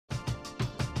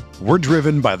We're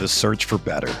driven by the search for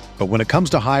better. But when it comes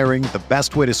to hiring, the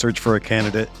best way to search for a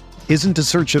candidate isn't to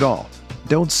search at all.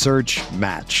 Don't search,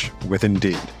 match with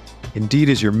Indeed. Indeed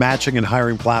is your matching and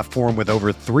hiring platform with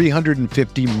over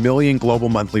 350 million global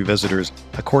monthly visitors,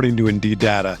 according to Indeed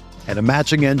data, and a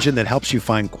matching engine that helps you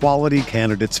find quality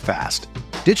candidates fast.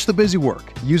 Ditch the busy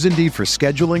work. Use Indeed for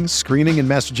scheduling, screening, and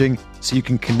messaging so you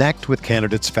can connect with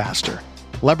candidates faster.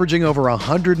 Leveraging over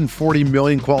 140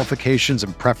 million qualifications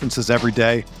and preferences every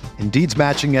day, Indeed's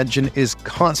matching engine is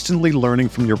constantly learning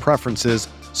from your preferences,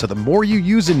 so the more you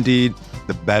use Indeed,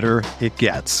 the better it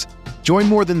gets. Join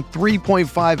more than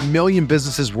 3.5 million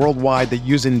businesses worldwide that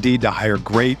use Indeed to hire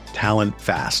great talent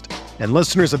fast. And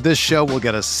listeners of this show will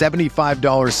get a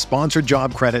 $75 sponsored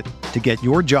job credit to get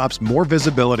your jobs more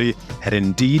visibility at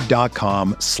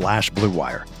Indeed.com/Blue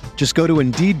Wire. Just go to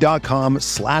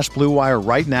Indeed.com/Blue Wire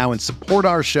right now and support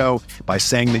our show by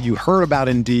saying that you heard about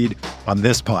Indeed on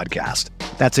this podcast.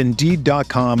 That's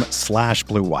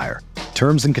Indeed.com/Blue Wire.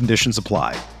 Terms and conditions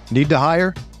apply. Need to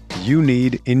hire? You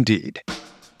need Indeed.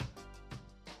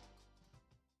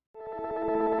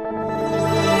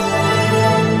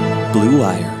 Blue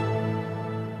Wire.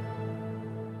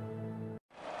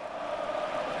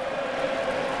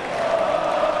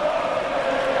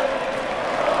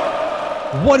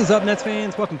 What is up, Nets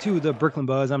fans? Welcome to the Brooklyn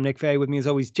Buzz. I'm Nick Fay. With me, as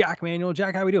always, Jack Manuel.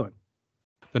 Jack, how we doing?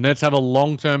 The Nets have a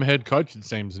long-term head coach, it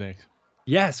seems, Nick.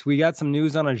 Yes, we got some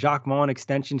news on a Jacques Vaughn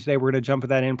extension today. We're going to jump with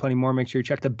that in plenty more. Make sure you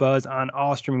check the Buzz on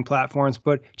all streaming platforms.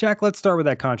 But, Jack, let's start with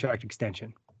that contract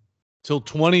extension. Till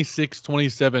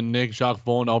 26-27, Nick, Jacques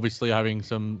Vaughn obviously having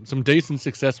some decent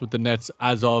success with the Nets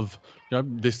as of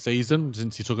this season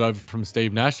since he took over from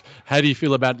Steve Nash. How do you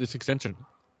feel about this extension?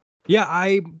 Yeah,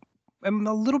 I'm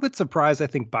a little bit surprised, I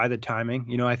think, by the timing.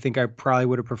 I think I probably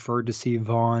would have preferred to see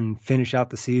Vaughn finish out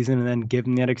the season and then give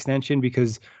him that extension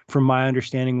because from my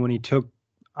understanding, when he took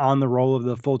on the role of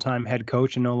the full-time head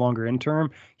coach and no longer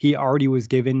interim, he already was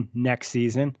given next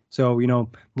season. So,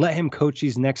 let him coach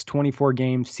these next 24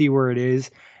 games, see where it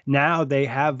is. Now they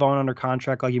have Vaughn under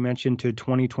contract, like you mentioned, to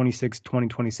 2026,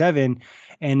 2027.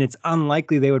 And it's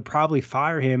unlikely they would probably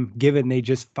fire him given they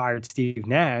just fired Steve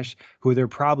Nash, who they're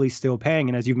probably still paying.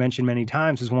 And as you've mentioned many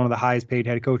times, is one of the highest paid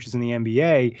head coaches in the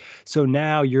NBA. So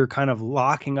now you're kind of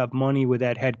locking up money with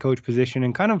that head coach position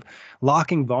and kind of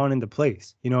locking Vaughn into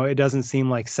place. It doesn't seem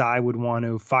like Sy would want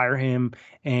to fire him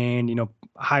and,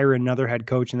 hire another head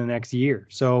coach in the next year.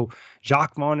 So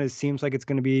Jacques Vaughn seems like it's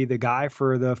going to be the guy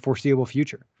for the foreseeable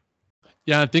future.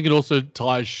 Yeah, I think it also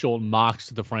ties Sean Marks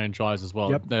to the franchise as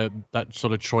well. Yep. That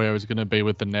sort of trio is going to be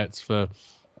with the Nets for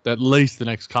at least the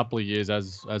next couple of years,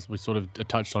 as we sort of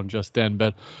touched on just then.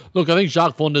 But look, I think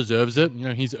Jacques Vaughn deserves it.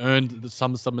 He's earned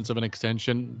some semblance of an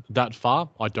extension that far.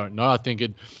 I don't know. I think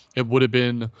it would have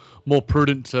been more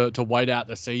prudent to wait out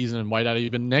the season and wait out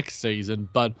even next season.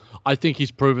 But I think he's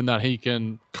proven that he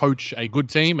can coach a good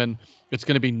team, and it's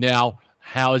going to be now.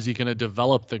 How is he going to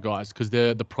develop the guys? Because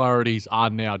the priorities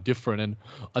are now different. And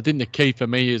I think the key for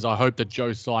me is I hope that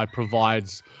Joe Tsai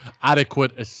provides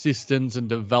adequate assistance and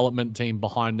development team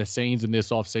behind the scenes in this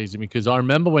offseason. Because I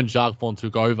remember when Jacques Vaughn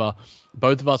took over,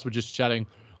 both of us were just chatting,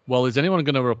 well, is anyone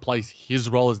going to replace his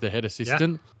role as the head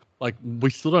assistant? Yeah.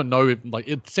 We still don't know.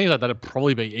 It seems like that'd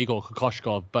probably be Igor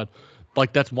Kokoshkov, but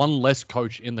that's one less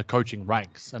coach in the coaching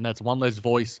ranks. And that's one less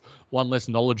voice, one less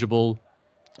knowledgeable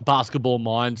basketball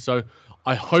mind. So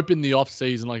I hope in the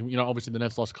offseason, obviously the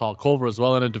Nets lost Kyle Korver as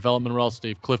well in a development role,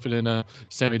 Steve Clifford in a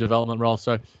semi-development role.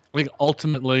 So I think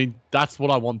ultimately that's what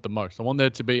I want the most. I want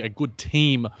there to be a good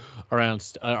team around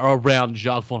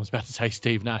Jacques Vaughn. I was about to say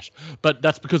Steve Nash, but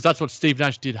that's because that's what Steve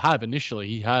Nash did have initially.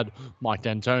 He had Mike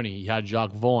D'Antoni, he had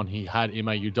Jacques Vaughn, he had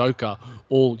Ime Udoka,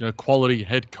 all quality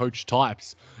head coach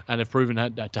types, and have proven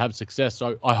to have success.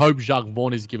 So I hope Jacques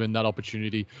Vaughn is given that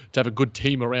opportunity to have a good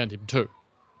team around him too.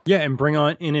 Yeah, and bring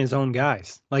on in his own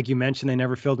guys. Like you mentioned, they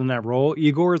never filled in that role.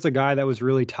 Igor is a guy that was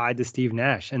really tied to Steve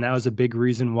Nash, and that was a big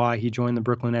reason why he joined the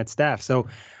Brooklyn Nets staff. So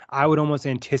I would almost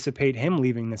anticipate him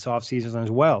leaving this offseason as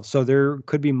well. So there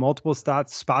could be multiple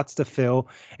spots to fill.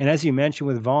 And as you mentioned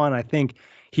with Vaughn, I think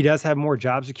he does have more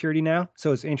job security now.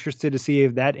 So it's interested to see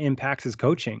if that impacts his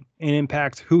coaching and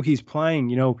impacts who he's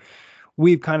playing.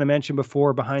 We've kind of mentioned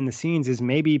before behind the scenes is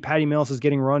maybe Patty Mills is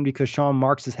getting run because Sean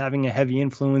Marks is having a heavy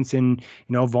influence and,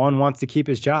 Vaughn wants to keep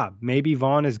his job. Maybe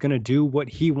Vaughn is going to do what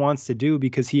he wants to do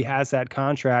because he has that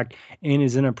contract and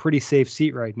is in a pretty safe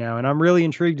seat right now. And I'm really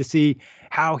intrigued to see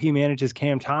how he manages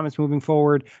Cam Thomas moving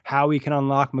forward, how he can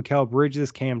unlock Mikal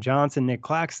Bridges, Cam Johnson, Nick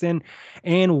Claxton,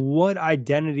 and what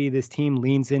identity this team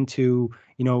leans into,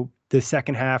 the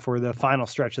second half or the final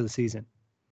stretch of the season.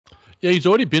 Yeah, he's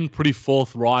already been pretty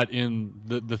forthright in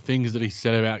the things that he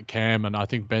said about Cam, and I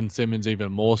think Ben Simmons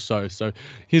even more so. So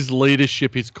his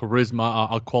leadership, his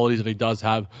charisma are qualities that he does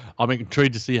have. I'm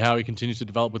intrigued to see how he continues to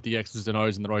develop with the X's and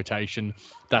O's in the rotation.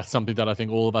 That's something that I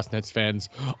think all of us Nets fans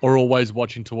are always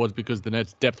watching towards, because the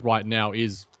Nets' depth right now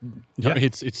is,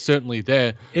 it's certainly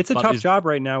there. It's a tough job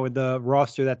right now with the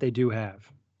roster that they do have.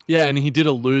 Yeah, and he did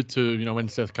allude to, when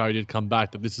Seth Curry did come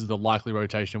back, that this is the likely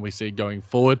rotation we see going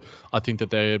forward. I think that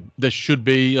there should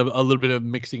be a little bit of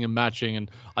mixing and matching, and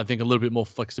I think a little bit more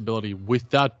flexibility with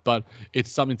that, but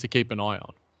it's something to keep an eye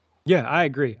on. Yeah, I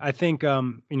agree. I think,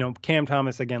 Cam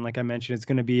Thomas, again, like I mentioned, is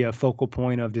going to be a focal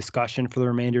point of discussion for the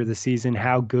remainder of the season.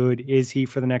 How good is he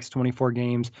for the next 24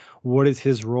 games? What is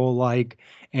his role like?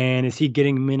 And is he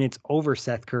getting minutes over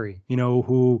Seth Curry,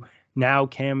 who now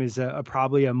Cam is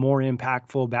probably a more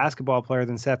impactful basketball player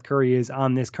than Seth Curry is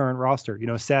on this current roster.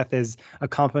 Seth is a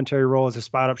complementary role as a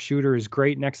spot-up shooter, is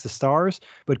great next to stars,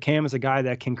 but Cam is a guy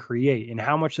that can create. And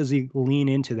how much does he lean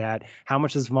into that? How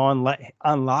much does Vaughn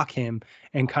unlock him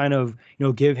and kind of,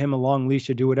 give him a long leash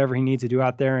to do whatever he needs to do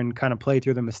out there and kind of play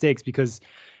through the mistakes? Because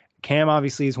Cam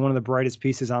obviously is one of the brightest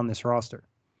pieces on this roster.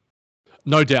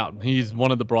 No doubt. He's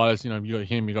one of the brightest. You got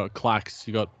him, you got Clax,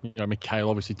 you got Mikal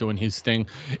obviously doing his thing.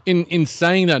 In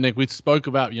saying that, Nick, we spoke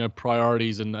about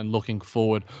priorities and looking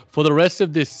forward. For the rest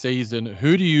of this season,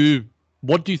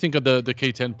 what do you think of the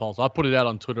key 10 polls? I put it out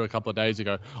on Twitter a couple of days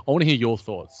ago. I want to hear your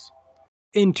thoughts.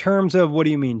 In terms of, what do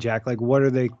you mean, Jack? Like, what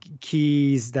are the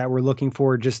keys that we're looking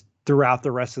for just throughout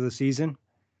the rest of the season?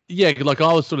 Yeah, like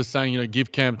I was sort of saying,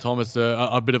 give Cam Thomas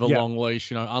a bit of a long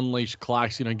leash, unleash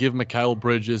Clax, give Mikal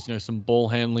Bridges, some ball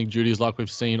handling duties like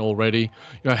we've seen already.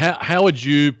 How would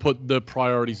you put the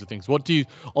priorities of things?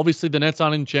 Obviously the Nets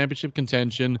aren't in championship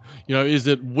contention. Is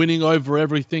it winning over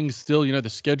everything still? The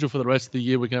schedule for the rest of the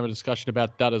year, we can have a discussion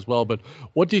about that as well. But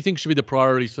what do you think should be the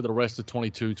priorities for the rest of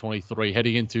 22-23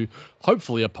 heading into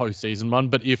hopefully a postseason run?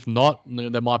 But if not,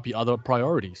 there might be other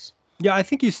priorities. Yeah, I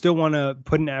think you still want to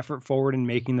put an effort forward in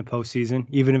making the postseason,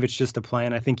 even if it's just a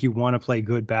plan. I think you want to play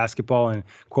good basketball and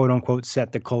quote unquote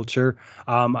set the culture.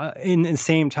 In the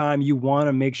same time, you want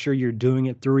to make sure you're doing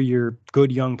it through your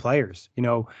good young players.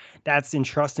 That's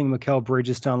entrusting Mikal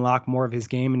Bridges to unlock more of his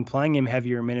game and playing him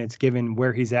heavier minutes given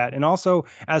where he's at. And also,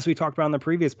 as we talked about in the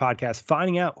previous podcast,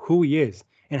 finding out who he is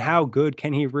and how good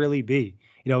can he really be.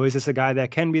 Is this a guy that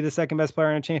can be the second best player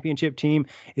on a championship team?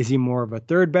 Is he more of a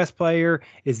third best player?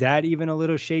 Is that even a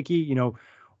little shaky?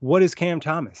 What is Cam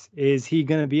Thomas? Is he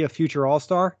going to be a future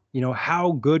all-star?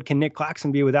 How good can Nick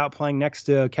Claxton be without playing next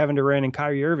to Kevin Durant and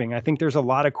Kyrie Irving? I think there's a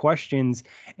lot of questions,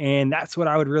 and that's what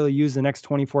I would really use the next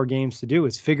 24 games to do,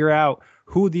 is figure out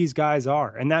who these guys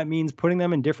are. And that means putting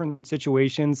them in different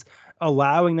situations,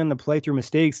 allowing them to play through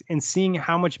mistakes, and seeing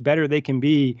how much better they can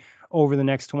be over the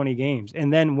next 20 games.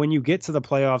 And then when you get to the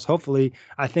playoffs, hopefully,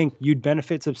 I think you'd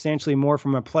benefit substantially more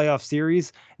from a playoff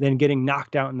series than getting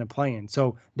knocked out in the play-in.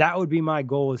 So that would be my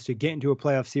goal, is to get into a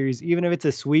playoff series. Even if it's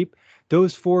a sweep,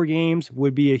 those 4 games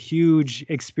would be a huge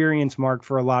experience mark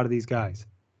for a lot of these guys.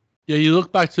 Yeah, you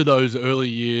look back to those early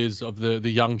years of the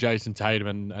young Jason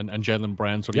Tatum and Jaylen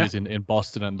Brown sort of years in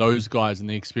Boston, and those guys and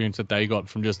the experience that they got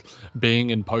from just being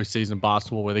in postseason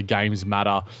basketball where the games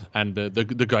matter and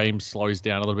the game slows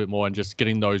down a little bit more, and just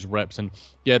getting those reps. And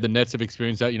yeah, the Nets have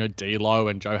experienced that, D'Lo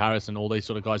and Joe Harris and all these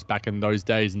sort of guys back in those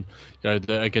days, and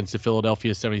against the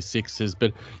Philadelphia 76ers.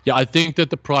 But yeah, I think that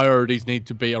the priorities need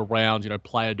to be around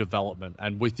player development,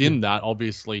 and within that,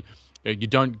 obviously, you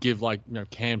don't give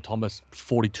Cam Thomas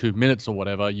 42 minutes or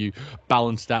whatever. You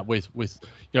balance that with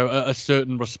a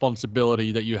certain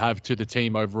responsibility that you have to the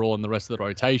team overall and the rest of the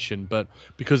rotation. But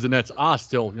because the Nets are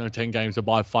still 10 games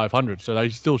above 500, so they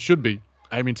still should be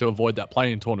aiming to avoid that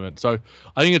play-in tournament. So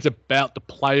I think it's about the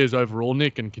players overall,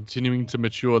 Nick, and continuing to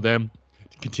mature them,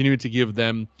 continuing to give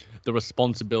them the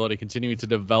responsibility, continuing to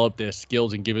develop their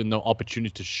skills and giving them the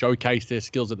opportunity to showcase their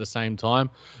skills at the same time.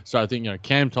 So I think,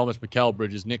 Cam Thomas, Mikal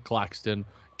Bridges, Nick Claxton,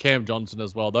 Cam Johnson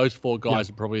as well. Those 4 guys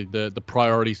are probably the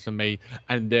priorities for me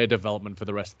and their development for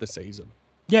the rest of the season.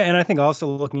 Yeah, and I think also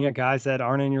looking at guys that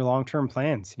aren't in your long-term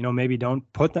plans, maybe don't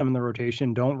put them in the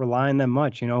rotation, don't rely on them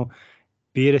much,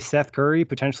 be it a Seth Curry,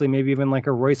 potentially maybe even like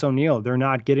a Royce O'Neal. They're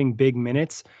not getting big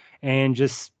minutes. And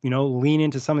just, lean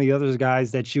into some of the other guys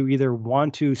that you either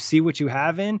want to see what you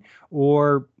have in,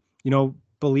 or,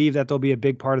 believe that they'll be a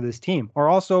big part of this team. Or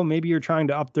also maybe you're trying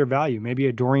to up their value. Maybe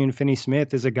a Dorian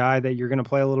Finney-Smith is a guy that you're going to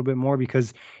play a little bit more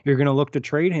because you're going to look to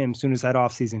trade him as soon as that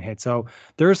offseason hits. So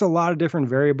there's a lot of different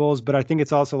variables, but I think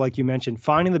it's also, like you mentioned,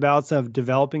 finding the balance of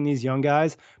developing these young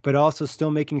guys, but also still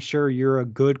making sure you're a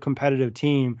good competitive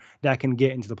team that can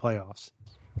get into the playoffs.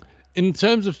 in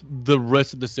terms of the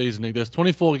rest of the season, Nick, there's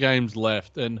 24 games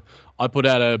left, and I put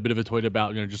out a bit of a tweet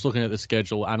about, just looking at the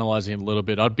schedule, analyzing it a little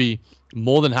bit. I'd be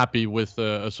more than happy with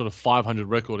a sort of 500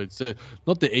 record. It's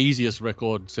not the easiest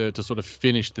record to sort of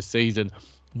finish the season.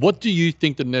 What do you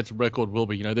think the Nets' record will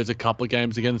be? There's a couple of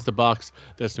games against the Bucks.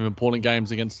 There's some important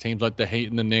games against teams like the Heat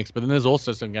and the Knicks, but then there's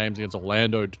also some games against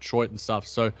Orlando, Detroit, and stuff.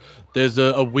 So there's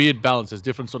a weird balance. There's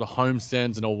different sort of home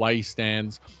stands and away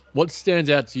stands. What stands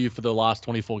out to you for the last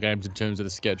 24 games in terms of the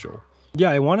schedule? Yeah,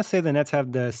 I want to say the Nets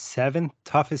have the 7th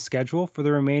toughest schedule for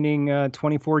the remaining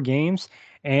 24 games.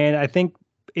 And I think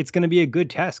it's going to be a good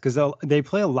test because they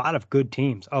play a lot of good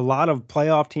teams, a lot of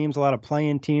playoff teams, a lot of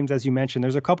play-in teams, as you mentioned.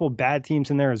 There's a couple bad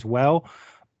teams in there as well.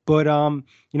 But,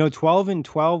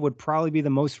 12-12 would probably be the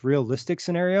most realistic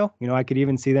scenario. I could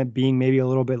even see that being maybe a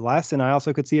little bit less. And I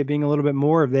also could see it being a little bit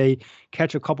more if they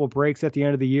catch a couple breaks at the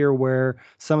end of the year where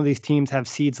some of these teams have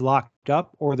seeds locked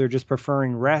up or they're just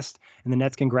preferring rest and the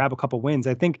Nets can grab a couple wins.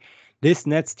 I think this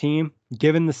Nets team,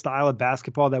 given the style of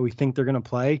basketball that we think they're going to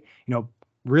play,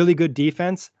 really good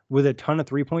defense with a ton of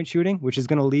three-point shooting, which is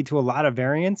going to lead to a lot of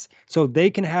variance. So they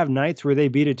can have nights where they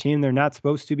beat a team they're not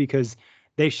supposed to because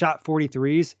they shot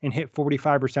 43s and hit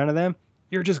 45% of them.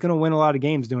 You're just going to win a lot of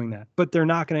games doing that. But they're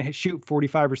not going to shoot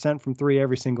 45% from three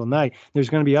every single night. There's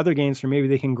going to be other games where maybe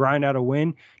they can grind out a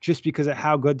win just because of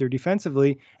how good they're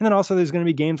defensively. And then also there's going to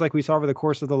be games like we saw over the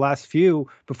course of the last few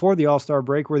before the All-Star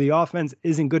break where the offense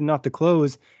isn't good enough to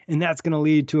close. And that's going to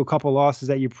lead to a couple losses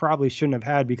that you probably shouldn't have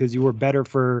had because you were better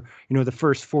for, the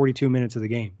first 42 minutes of the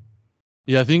game.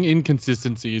 Yeah, I think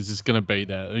inconsistency is just going to be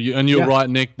there. And you're right,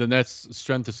 Nick. The Nets'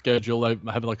 strength of schedule, they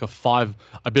have like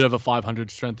a bit of a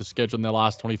 500 strength of schedule in their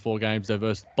last 24 games. They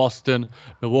versed Boston,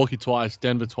 Milwaukee twice,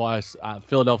 Denver twice,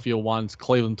 Philadelphia once,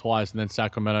 Cleveland twice, and then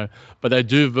Sacramento. But they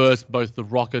do verse both the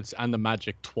Rockets and the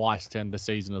Magic twice to end the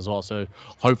season as well. So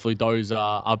hopefully those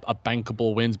are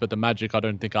bankable wins. But the Magic, I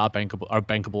don't think are a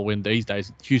bankable win these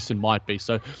days. Houston might be.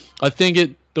 So I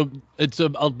think it's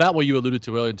about what you alluded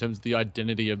to earlier in terms of the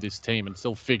identity of this team and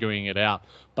still figuring it out.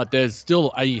 But there's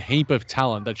still a heap of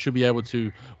talent that should be able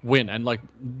to win. And like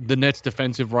the Nets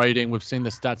defensive rating, we've seen the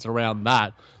stats around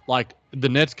that. Like the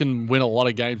Nets can win a lot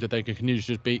of games if they can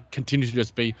continue to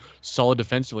just be solid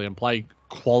defensively and play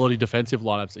quality defensive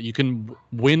lineups. You can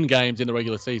win games in the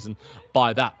regular season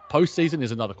by that. Postseason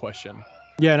is another question.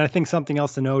 Yeah, and I think something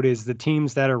else to note is the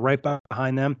teams that are right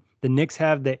behind them. The Knicks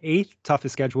have the 8th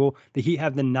toughest schedule. The Heat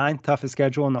have the 9th toughest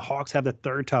schedule, and the Hawks have the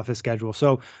 3rd toughest schedule.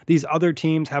 So these other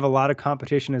teams have a lot of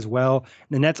competition as well.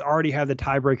 The Nets already have the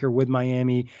tiebreaker with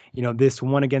Miami. This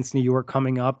one against New York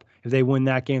coming up. If they win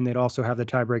that game, they'd also have the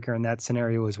tiebreaker in that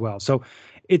scenario as well. So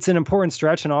it's an important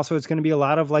stretch, and also it's going to be a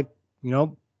lot of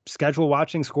schedule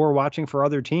watching, score watching for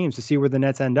other teams to see where the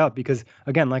Nets end up. Because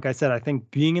again, like I said, I think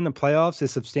being in the playoffs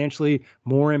is substantially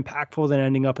more impactful than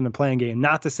ending up in the play-in game.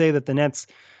 Not to say that the Nets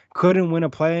couldn't win a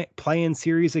play-in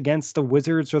series against the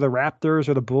Wizards or the Raptors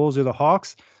or the Bulls or the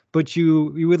Hawks, but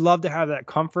you would love to have that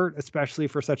comfort, especially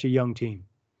for such a young team.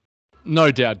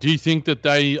 No doubt. Do you think that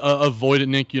they avoid it,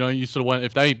 Nick? You sort of went,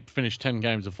 if they finish 10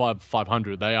 games of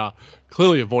 500, they are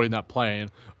clearly avoiding that play-in.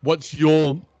 What's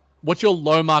your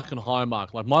low mark and high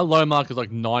mark? Like my low mark is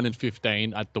like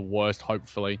 9-15 at the worst,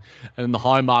 hopefully, and the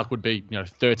high mark would be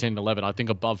 13-11. I think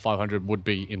above 500 would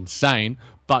be insane,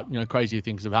 but crazy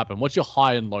things have happened. What's your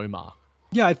high and low mark?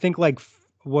 Yeah, I think like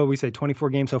what we say 24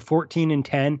 games, so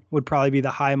 14-10 would probably be the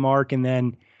high mark, and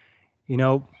then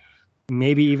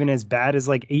maybe even as bad as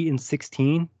like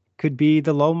 8-16 could be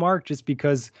the low mark, just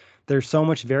because there's so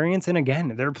much variance. And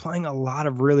again, they're playing a lot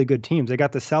of really good teams. They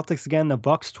got the Celtics again, the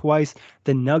Bucks twice,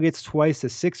 the Nuggets twice, the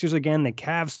Sixers again, the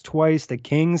Cavs twice, the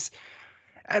Kings.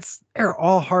 They're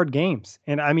all hard games.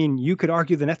 And I mean, you could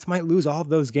argue the Nets might lose all of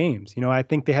those games. I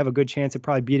think they have a good chance of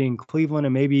probably beating Cleveland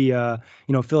and maybe,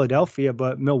 Philadelphia,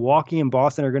 but Milwaukee and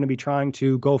Boston are going to be trying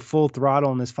to go full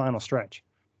throttle in this final stretch.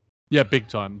 Yeah, big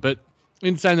time. But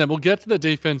in saying that, we'll get to the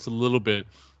defense a little bit.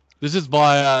 This is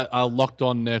via Locked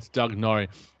On Nets, Doug Norrie.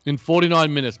 In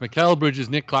 49 minutes, Mikal Bridges,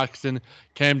 Nick Claxton,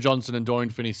 Cam Johnson, and Dorian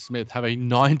Finney-Smith have a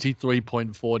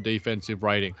 93.4 defensive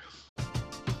rating.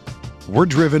 We're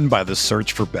driven by the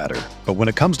search for better. But when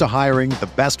it comes to hiring, the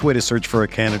best way to search for a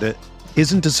candidate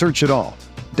isn't to search at all.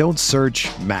 Don't search,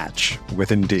 match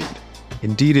with Indeed.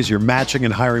 Indeed is your matching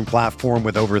and hiring platform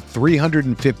with over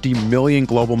 350 million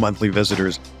global monthly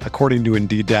visitors, according to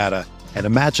Indeed data, and a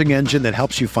matching engine that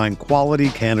helps you find quality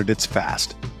candidates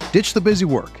fast. Ditch the busy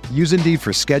work. Use Indeed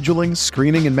for scheduling,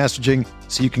 screening, and messaging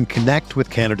so you can connect with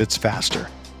candidates faster.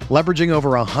 Leveraging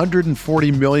over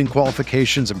 140 million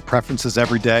qualifications and preferences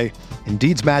every day,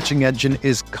 Indeed's matching engine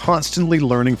is constantly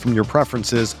learning from your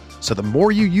preferences So the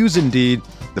more you use Indeed,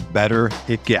 the better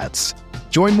it gets.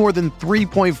 Join more than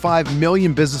 3.5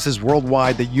 million businesses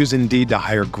worldwide that use Indeed to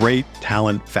hire great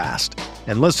talent fast.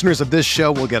 And listeners of this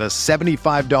show will get a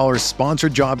 $75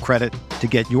 sponsored job credit to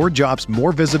get your jobs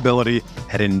more visibility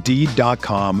at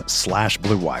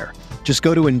Indeed.com/Blue Wire. Just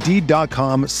go to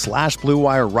Indeed.com/Blue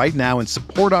Wire right now and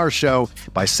support our show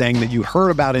by saying that you heard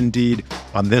about Indeed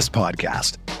on this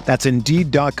podcast. That's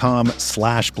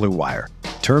Indeed.com/Blue Wire.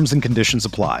 Terms and conditions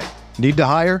apply. Need to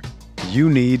hire? You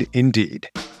need Indeed.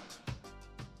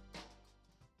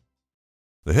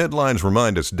 The headlines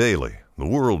remind us daily the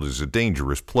world is a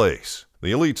dangerous place.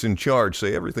 The elites in charge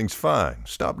say everything's fine,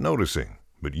 stop noticing.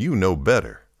 But you know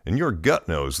better. And your gut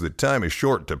knows that time is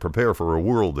short to prepare for a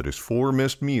world that is 4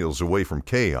 missed meals away from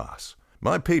chaos.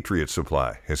 My Patriot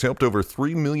Supply has helped over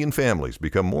 3 million families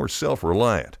become more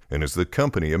self-reliant and is the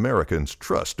company Americans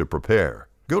trust to prepare.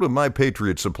 Go to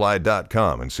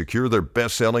MyPatriotSupply.com and secure their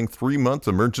best-selling 3-month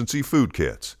emergency food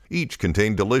kits. Each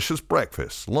contain delicious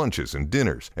breakfasts, lunches, and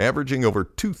dinners, averaging over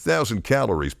 2,000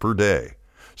 calories per day.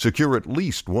 Secure at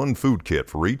least one food kit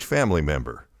for each family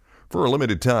member. For a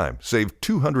limited time, save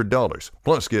 $200,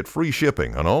 plus get free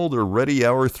shipping on all their Ready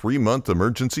Hour 3-month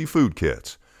emergency food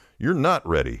kits. You're not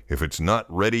ready if it's not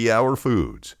Ready Hour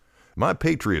Foods. My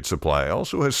Patriot Supply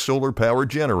also has solar power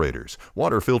generators,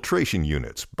 water filtration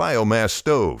units, biomass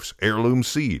stoves, heirloom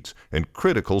seeds, and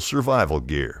critical survival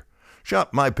gear.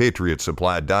 Shop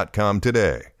MyPatriotSupply.com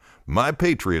today.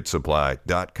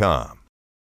 MyPatriotSupply.com.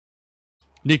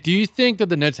 Nick, do you think that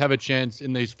the Nets have a chance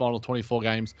in these final 24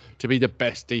 games to be the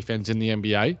best defense in the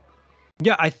NBA?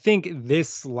 Yeah, I think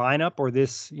this lineup or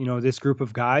this group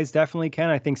of guys definitely can.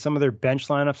 I think some of their bench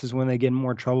lineups is when they get in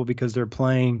more trouble because they're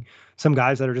playing some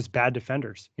guys that are just bad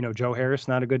defenders. Joe Harris,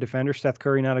 not a good defender. Steph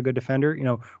Curry, not a good defender.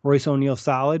 Royce O'Neal,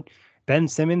 solid. Ben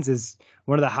Simmons is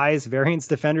one of the highest variance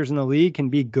defenders in the league, can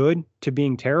be good to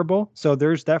being terrible. So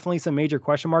there's definitely some major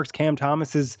question marks. Cam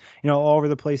Thomas is, all over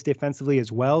the place defensively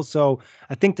as well. So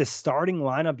I think the starting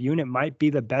lineup unit might be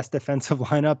the best defensive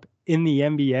lineup in the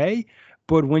NBA.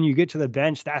 But when you get to the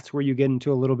bench, that's where you get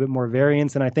into a little bit more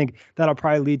variance. And I think that'll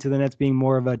probably lead to the Nets being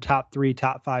more of a top 3,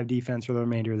 top 5 defense for the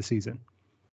remainder of the season.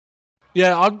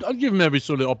 Yeah, I'd give them every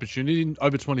sort of opportunity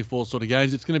over 24 sort of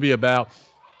games. It's going to be about,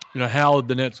 how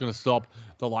the Nets going to stop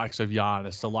the likes of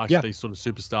Giannis, the likes of these sort of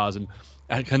superstars, and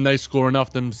can they score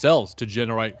enough themselves to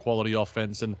generate quality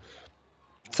offense? And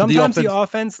sometimes the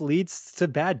offense leads to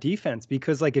bad defense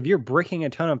because, if you're bricking a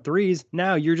ton of threes,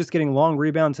 now you're just getting long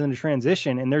rebounds in the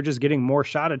transition, and they're just getting more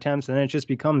shot attempts, and it just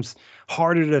becomes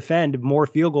harder to defend, more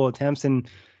field goal attempts, and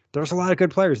there's a lot of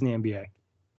good players in the NBA.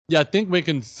 Yeah, I think we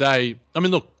can say,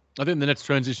 look, I think the Nets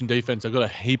transition defense, they've got a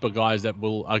heap of guys that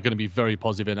are going to be very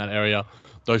positive in that area,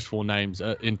 those 4 names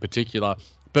in particular.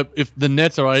 But if the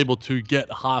Nets are able to get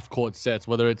half-court sets,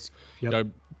 whether it's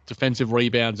defensive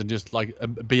rebounds and just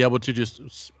be able to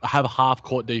just have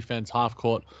half-court defense,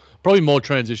 half-court, probably more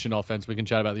transition offense. We can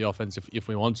chat about the offense if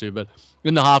we want to. But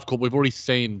in the half-court, we've already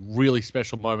seen really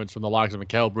special moments from the likes of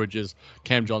Mikal Bridges,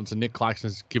 Cam Johnson, Nick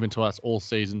Claxton's given to us all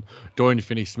season, Dorian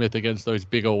Finney-Smith against those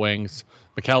bigger wings,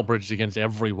 Mikal Bridges against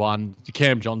everyone,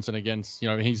 Cam Johnson against,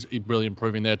 he's really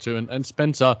improving there too. And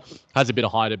Spencer has a bit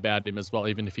of height about him as well,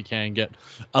 even if he can get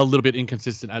a little bit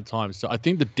inconsistent at times. So I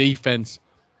think the defense,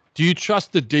 do you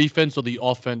trust the defense or the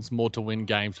offense more to win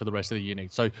games for the rest of the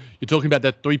unit? So you're talking about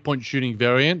that 3-point shooting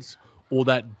variance or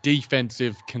that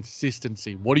defensive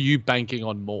consistency. What are you banking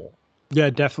on more? Yeah,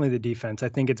 definitely the defense. I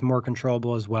think it's more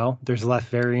controllable as well. There's less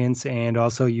variance, and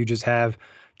also you just have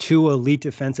 2 elite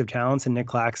defensive talents in Nick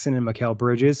Claxton and Mikal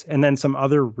Bridges, and then some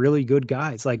other really good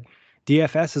guys.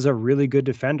 DFS is a really good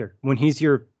defender. When he's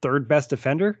your 3rd best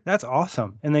defender, that's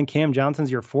awesome. And then Cam Johnson's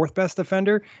your 4th best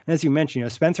defender. And as you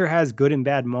mentioned, Spencer has good and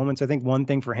bad moments. I think one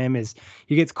thing for him is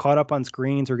he gets caught up on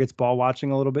screens or gets ball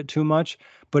watching a little bit too much.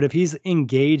 But if he's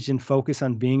engaged and focused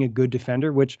on being a good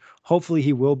defender, which hopefully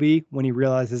he will be when he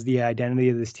realizes the identity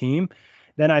of this team,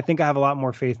 then I think I have a lot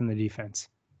more faith in the defense.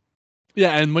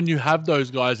 Yeah, and when you have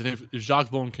those guys, and if Jacques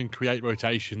Vaughn can create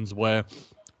rotations where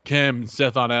Cam and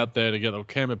Seth aren't out there together, or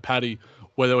Cam and Patty,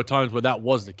 where there were times where that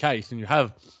was the case, and you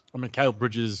have Mikal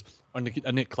Bridges,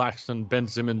 Nick Claxton, Ben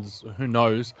Simmons, who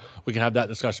knows? We can have that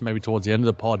discussion maybe towards the end of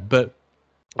the pod. But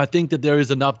I think that there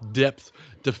is enough depth,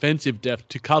 defensive depth,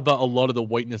 to cover a lot of the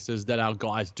weaknesses that our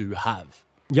guys do have.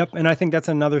 Yep, and I think that's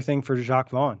another thing for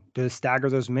Jacques Vaughn, to stagger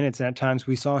those minutes. And at times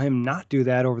we saw him not do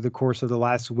that over the course of the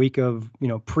last week of,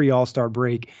 pre-All-Star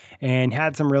break, and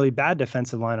had some really bad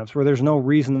defensive lineups where there's no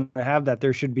reason to have that.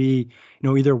 There should be,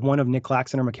 either one of Nick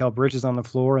Claxton or Mikal Bridges on the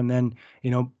floor, and then,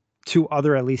 2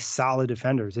 other at least solid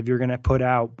defenders if you're going to put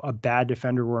out a bad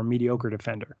defender or a mediocre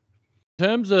defender. In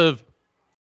terms of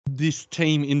this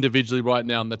team individually right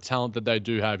now and the talent that they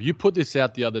do have. You put this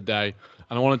out the other day,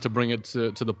 and I wanted to bring it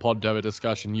to the pod to have a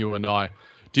discussion, you and I.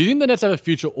 Do you think the Nets have a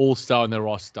future all-star in their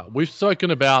roster? We've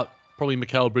spoken about probably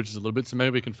Mikal Bridges a little bit, so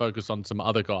maybe we can focus on some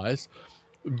other guys.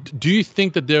 Do you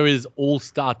think that there is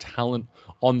all-star talent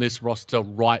on this roster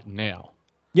right now?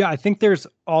 Yeah, I think there's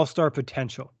all-star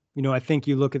potential. I think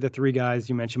you look at the three guys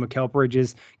you mentioned, Mikal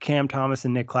Bridges, Cam Thomas,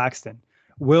 and Nick Claxton.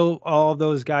 Will all of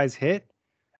those guys hit?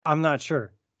 I'm not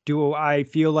sure. Do I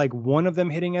feel like one of them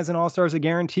hitting as an all-star is a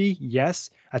guarantee? Yes.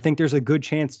 I think there's a good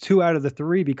chance 2 out of the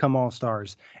 3 become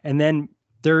all-stars. And then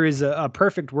there is a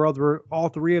perfect world where all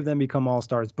 3 of them become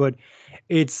all-stars, but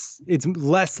it's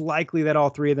less likely that all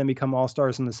 3 of them become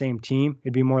all-stars on the same team.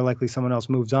 It'd be more likely someone else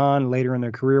moves on later in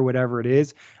their career, whatever it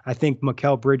is. I think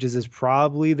Mikal Bridges is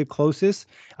probably the closest.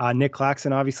 Nick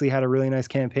Claxton obviously had a really nice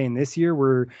campaign this year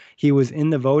where he was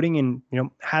in the voting and,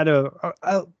 had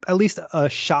at least a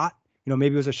shot.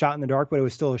 Maybe it was a shot in the dark, but it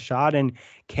was still a shot. And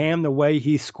Cam, the way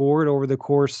he scored over the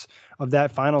course of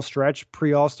that final stretch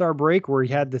pre-All-Star break where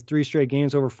he had the 3 straight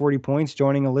games over 40 points,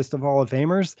 joining a list of Hall of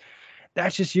Famers,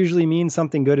 that just usually means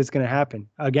something good is going to happen.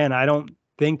 Again, I don't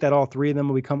think that all 3 of them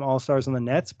will become all-stars on the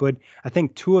Nets, but I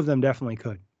think 2 of them definitely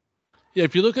could. Yeah,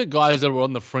 if you look at guys that were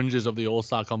on the fringes of the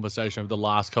all-star conversation over the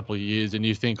last couple of years and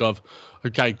you think of,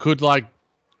 okay, could like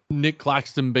Nick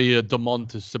Claxton be a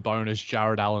Domantas Sabonis,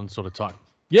 Jared Allen sort of type?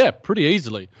 Yeah, pretty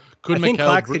easily. I think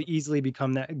Claxton could easily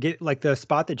become that. Get like the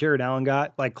spot that Jared Allen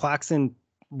got. Like Claxton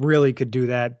really could do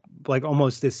that, like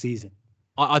almost this season.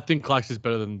 I think Claxton's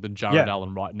better than Jared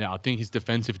Allen right now. I think his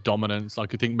defensive dominance.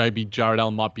 Like I think maybe Jared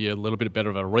Allen might be a little bit better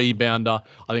of a rebounder.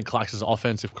 I think Claxton's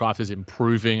offensive craft is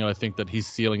improving, and I think that his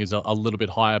ceiling is a little bit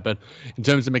higher. But in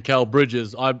terms of Mikal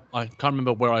Bridges, I can't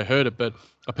remember where I heard it, but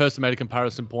a person made a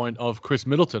comparison point of Chris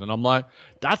Middleton, and I'm like,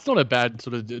 that's not a bad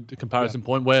sort of comparison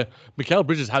point where Mikal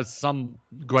Bridges has some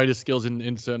greater skills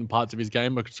in certain parts of his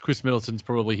game, but Chris Middleton's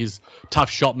probably his tough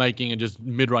shot making and just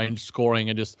mid-range scoring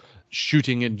and just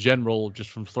shooting in general, just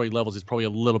from 3 levels, is probably a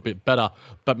little bit better.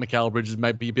 But Mikal Bridges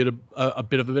may be a bit of a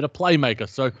playmaker.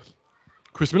 So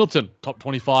Chris Middleton, top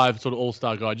 25 sort of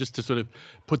all-star guy, just to sort of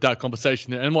put that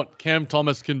conversation there. And what Cam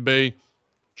Thomas can be,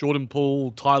 Jordan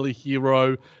Poole, Tyler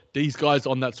Hero, these guys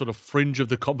on that sort of fringe of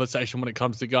the conversation when it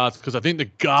comes to guards, because I think the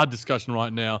guard discussion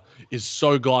right now is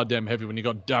so goddamn heavy when you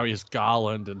got Darius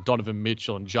Garland and Donovan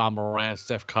Mitchell and Ja Morant,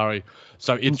 Steph Curry.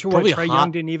 So it's probably Trae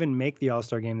Young didn't even make the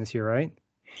All-Star game this year, right?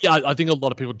 Yeah, I think a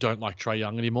lot of people don't like Trae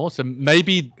Young anymore. So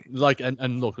maybe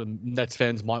and look, Nets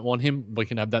fans might want him. We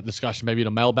can have that discussion maybe in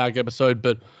a mailbag episode.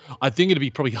 But I think it'd be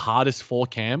probably hardest for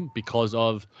Cam because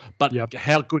of,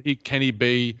 how good can he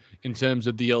be in terms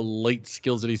of the elite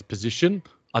skills at his position?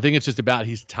 I think it's just about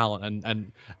his talent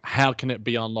and how can it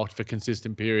be unlocked for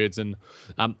consistent periods. And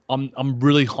I'm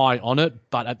really high on it,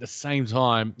 but at the same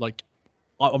time, like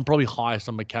I'm probably highest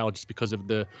on Mikal just because of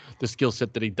the skill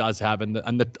set that he does have, and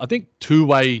I think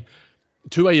two-way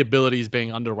ability is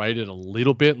being underrated a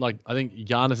little bit. Like I think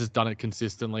Giannis has done it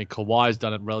consistently, Kawhi's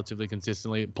done it relatively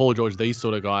consistently, Paul George, these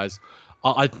sort of guys.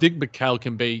 I think Mikal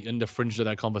can be in the fringe of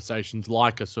that conversations,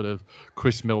 like a sort of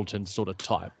Chris Middleton sort of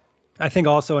type. I think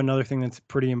also another thing that's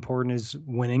pretty important is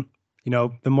winning. The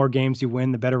more games you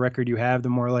win, the better record you have, the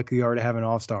more likely you are to have an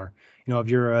all-star. If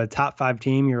you're a top 5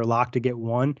 team, you're locked to get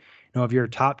 1. If you're a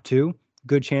top 2,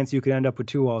 good chance you could end up with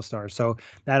 2 all-stars. So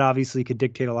that obviously could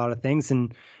dictate a lot of things.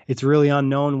 And it's really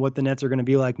unknown what the Nets are going to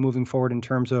be like moving forward in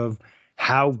terms of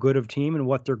how good of team and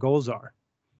what their goals are.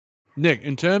 Nick,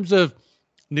 in terms of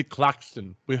Nick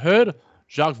Claxton, we heard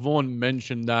Jacques Vaughn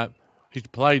mention that he's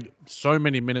played so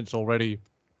many minutes already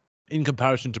in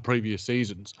comparison to previous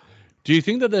seasons. Do you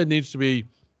think that there needs to be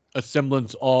a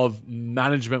semblance of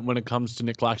management when it comes to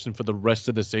Nick Claxton for the rest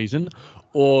of the season,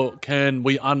 or can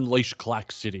we unleash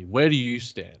Clax City? Where do you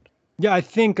stand? Yeah, I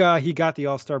think he got the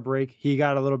All-Star break. He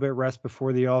got a little bit rest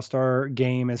before the All-Star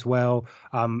game as well.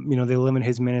 They limit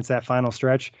his minutes that final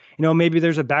stretch. Maybe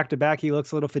there's a back-to-back. He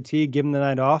looks a little fatigued, give him the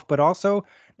night off. But also,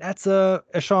 that's a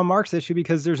Sean Marks issue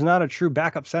because there's not a true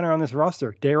backup center on this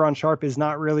roster. Day'Ron Sharpe is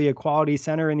not really a quality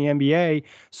center in the NBA.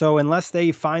 So unless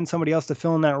they find somebody else to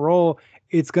fill in that role,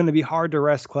 it's going to be hard to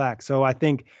rest Clax. So I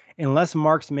think unless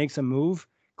Marks makes a move,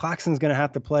 Claxton's going to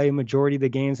have to play a majority of the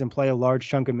games and play a large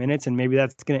chunk of minutes, and maybe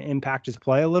that's going to impact his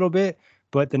play a little bit.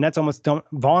 But the Nets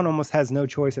Vaughn almost has no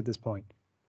choice at this point.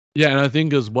 Yeah, and I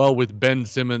think as well with Ben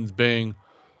Simmons being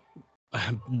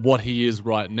what he is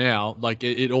right now, like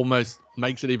it almost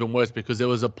makes it even worse because there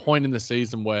was a point in the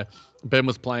season where Ben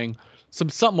was playing some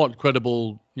somewhat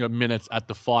credible minutes at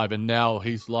the 5, and now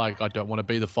he's like, I don't want to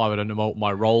be the 5. I don't know what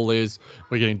my role is.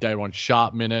 We're getting Day'Ron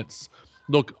Sharpe minutes.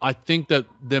 Look, I think that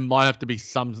there might have to be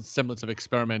some semblance of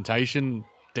experimentation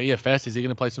DFS? Is he going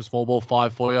to play some small ball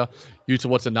 5 for you? Yuta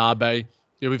Watanabe.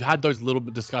 We've had those little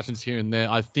bit discussions here and there.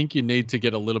 I think you need to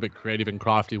get a little bit creative and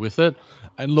crafty with it.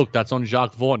 And look, that's on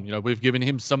Jacques Vaughn. We've given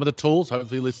him some of the tools.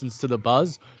 Hopefully he listens to the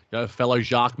buzz. Fellow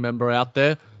Jacques member out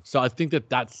there. So I think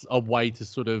that's a way to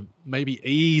sort of maybe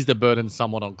ease the burden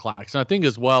somewhat on Clax. And I think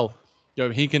as well,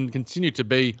 he can continue to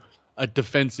be a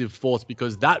defensive force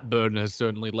because that burden has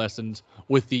certainly lessened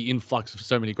with the influx of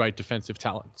so many great defensive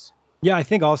talents. Yeah, I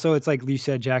think also it's like you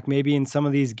said, Jack, maybe in some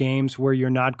of these games where you're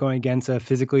not going against a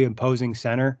physically imposing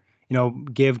center,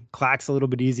 give Clax a little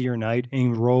bit easier night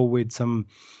and roll with some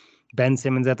Ben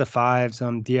Simmons at the 5,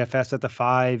 some DFS at the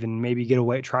 5, and maybe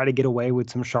try to get away with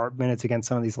some sharp minutes against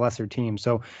some of these lesser teams.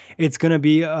 So it's going to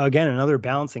be, again, another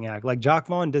balancing act. Like Jacques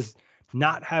Vaughn does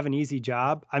not have an easy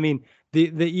job. I mean,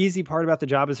 the easy part about the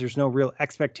job is there's no real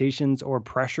expectations or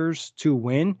pressures to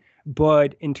win.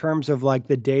 But in terms of like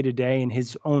the day-to-day and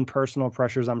his own personal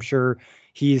pressures, I'm sure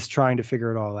he's trying to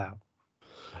figure it all out.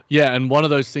 Yeah, and one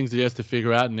of those things that he has to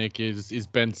figure out, Nick, is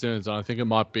Ben Simmons. And I think it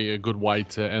might be a good way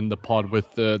to end the pod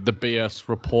with the BS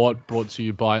report brought to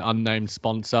you by unnamed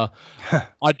sponsor.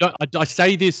 I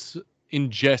say this in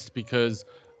jest because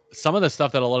some of the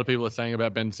stuff that a lot of people are saying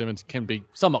about Ben Simmons can be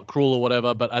somewhat cruel or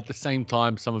whatever, but at the same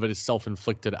time, some of it is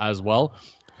self-inflicted as well.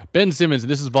 Ben Simmons,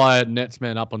 and this is via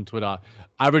Netsman up on Twitter,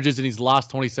 averages in his last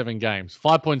 27 games,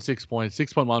 5.6 points,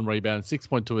 6.1 rebounds,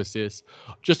 6.2 assists,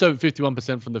 just over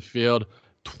 51% from the field,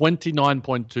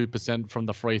 29.2% from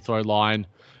the free throw line.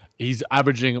 He's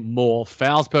averaging more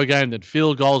fouls per game than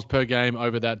field goals per game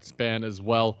over that span as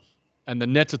well. And the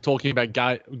Nets are talking about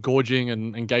gorging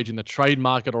and engaging the trade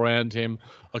market around him,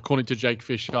 according to Jake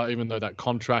Fisher, even though that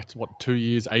contract, 2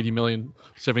 years, $80 million,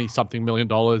 $70-something million,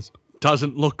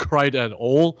 doesn't look great at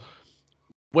all.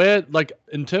 Where, like,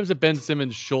 in terms of Ben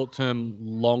Simmons' short-term,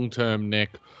 long-term,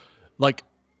 Nick, like,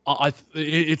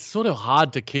 it's sort of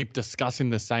hard to keep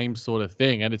discussing the same sort of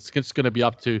thing. And it's just going to be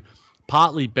up to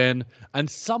partly Ben and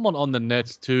someone on the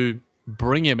Nets to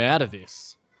bring him out of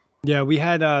this. Yeah, we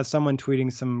had someone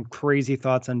tweeting some crazy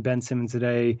thoughts on Ben Simmons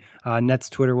today. Nets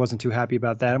Twitter wasn't too happy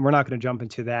about that, and we're not going to jump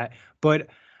into that. But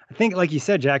I think, like you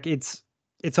said, Jack, it's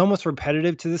almost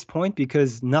repetitive to this point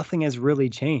because nothing has really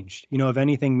changed. If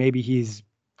anything, maybe he's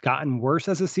gotten worse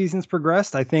as the season's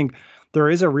progressed. I think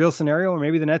there is a real scenario where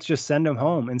maybe the Nets just send him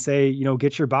home and say,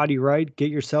 get your body right,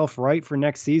 get yourself right for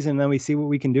next season. And then we see what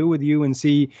we can do with you and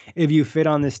see if you fit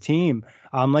on this team.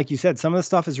 Like you said, some of the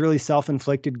stuff is really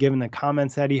self-inflicted given the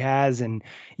comments that he has and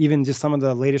even just some of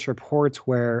the latest reports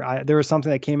where there was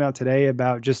something that came out today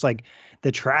about just like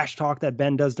the trash talk that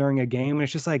Ben does during a game. And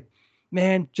it's just like,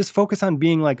 man, just focus on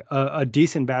being like a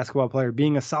decent basketball player,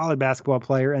 being a solid basketball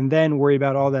player, and then worry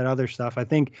about all that other stuff. I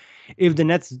think if the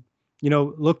Nets,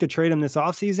 look to trade him this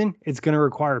offseason, it's going to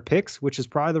require picks, which is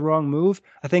probably the wrong move.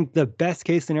 I think the best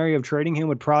case scenario of trading him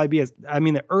would probably be,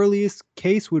 the earliest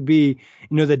case would be,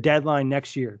 the deadline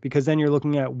next year, because then you're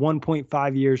looking at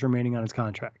 1.5 years remaining on his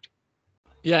contract.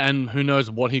 Yeah, and who knows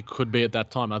what he could be at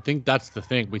that time. I think that's the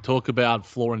thing. We talk about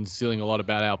floor and ceiling a lot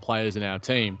about our players and our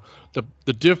team.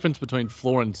 The difference between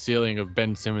floor and ceiling of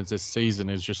Ben Simmons this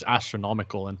season is just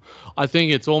astronomical. And I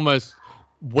think it's almost,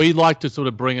 we like to sort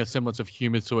of bring a semblance of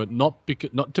humor to it, not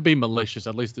to be malicious,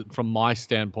 at least from my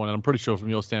standpoint, and I'm pretty sure from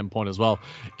your standpoint as well.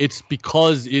 It's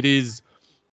because it is,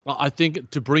 I think,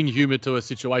 to bring humor to a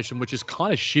situation which is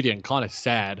kind of shitty and kind of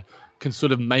sad, can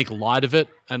sort of make light of it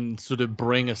and sort of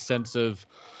bring a sense of,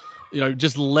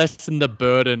 just lessen the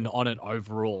burden on it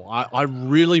overall. I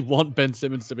really want Ben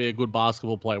Simmons to be a good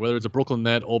basketball player, whether it's a Brooklyn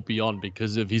Net or beyond,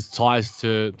 because of his ties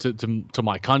to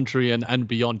my country and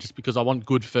beyond, just because I want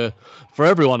good for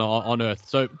everyone on earth.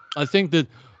 So I think that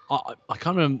I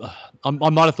can't remember. I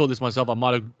might have thought this myself. I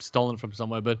might have stolen it from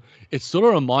somewhere, but it sort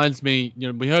of reminds me.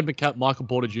 We heard Michael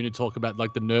Porter Jr. talk about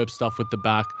like the nerve stuff with the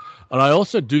back, and I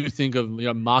also do think of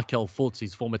Markelle Fultz,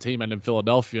 his former teammate in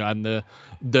Philadelphia, and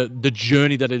the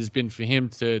journey that it has been for him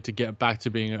to get back to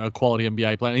being a quality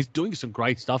NBA player. And he's doing some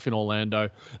great stuff in Orlando.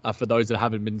 For those that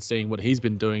haven't been seeing what he's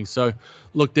been doing, so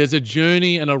look, there's a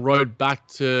journey and a road back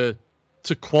to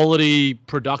quality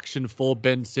production for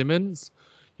Ben Simmons.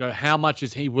 How much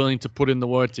is he willing to put in the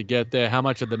work to get there? How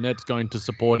much are the Nets going to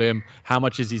support him? How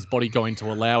much is his body going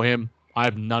to allow him? I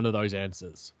have none of those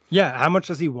answers. Yeah, how much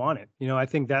does he want it? I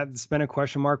think that's been a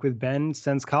question mark with Ben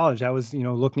since college. I was,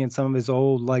 looking at some of his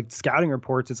old scouting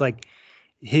reports. It's like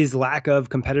his lack of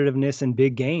competitiveness in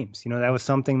big games. That was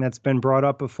something that's been brought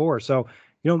up before. So,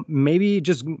 maybe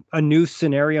just a new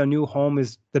scenario, a new home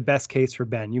is the best case for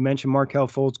Ben. You mentioned Markelle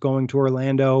Fultz going to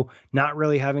Orlando, not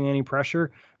really having any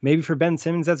pressure. Maybe for Ben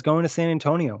Simmons, that's going to San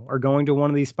Antonio or going to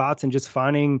one of these spots and just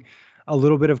finding a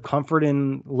little bit of comfort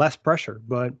and less pressure.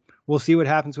 But we'll see what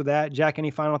happens with that. Jack,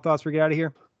 any final thoughts before we get out of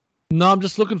here? No, I'm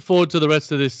just looking forward to the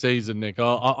rest of this season, Nick.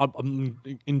 I'm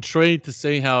intrigued to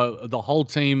see how the whole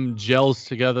team gels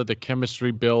together, the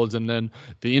chemistry builds, and then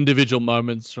the individual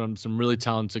moments from some really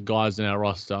talented guys in our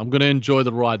roster. I'm going to enjoy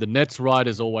the ride. The Nets ride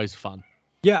is always fun.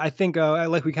 Yeah, I think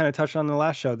like we kind of touched on in the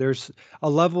last show, there's a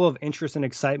level of interest and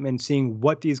excitement seeing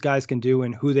what these guys can do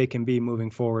and who they can be moving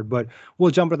forward. But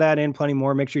we'll jump to that and plenty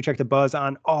more. Make sure you check The Buzz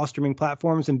on all streaming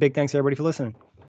platforms. And big thanks to everybody for listening.